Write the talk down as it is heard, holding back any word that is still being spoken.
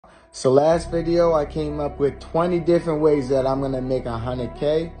So last video, I came up with 20 different ways that I'm gonna make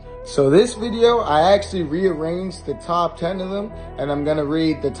 100K. So this video, I actually rearranged the top 10 of them, and I'm gonna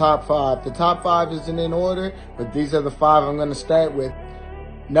read the top 5. The top 5 isn't in order, but these are the 5 I'm gonna start with.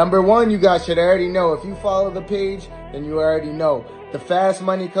 Number 1, you guys should already know. If you follow the page, then you already know. The fast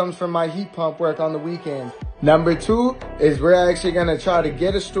money comes from my heat pump work on the weekends. Number 2 is we're actually gonna try to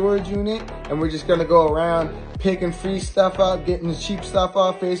get a storage unit, and we're just gonna go around picking free stuff up, getting the cheap stuff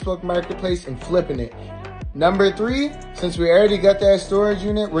off Facebook Marketplace and flipping it. Number 3, since we already got that storage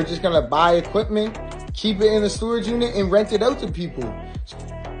unit, we're just gonna buy equipment, keep it in the storage unit and rent it out to people.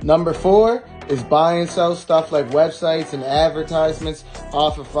 Number 4 is buy and sell stuff like websites and advertisements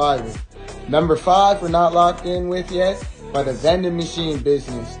off of Fiverr. Number 5, we're not locked in with yet, but a vending machine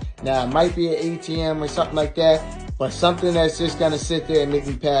business. Now, it might be an ATM or something like that, but something that's just gonna sit there and make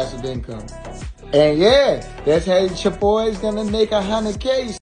me passive income. And yeah, that's how your boy's gonna make 100K.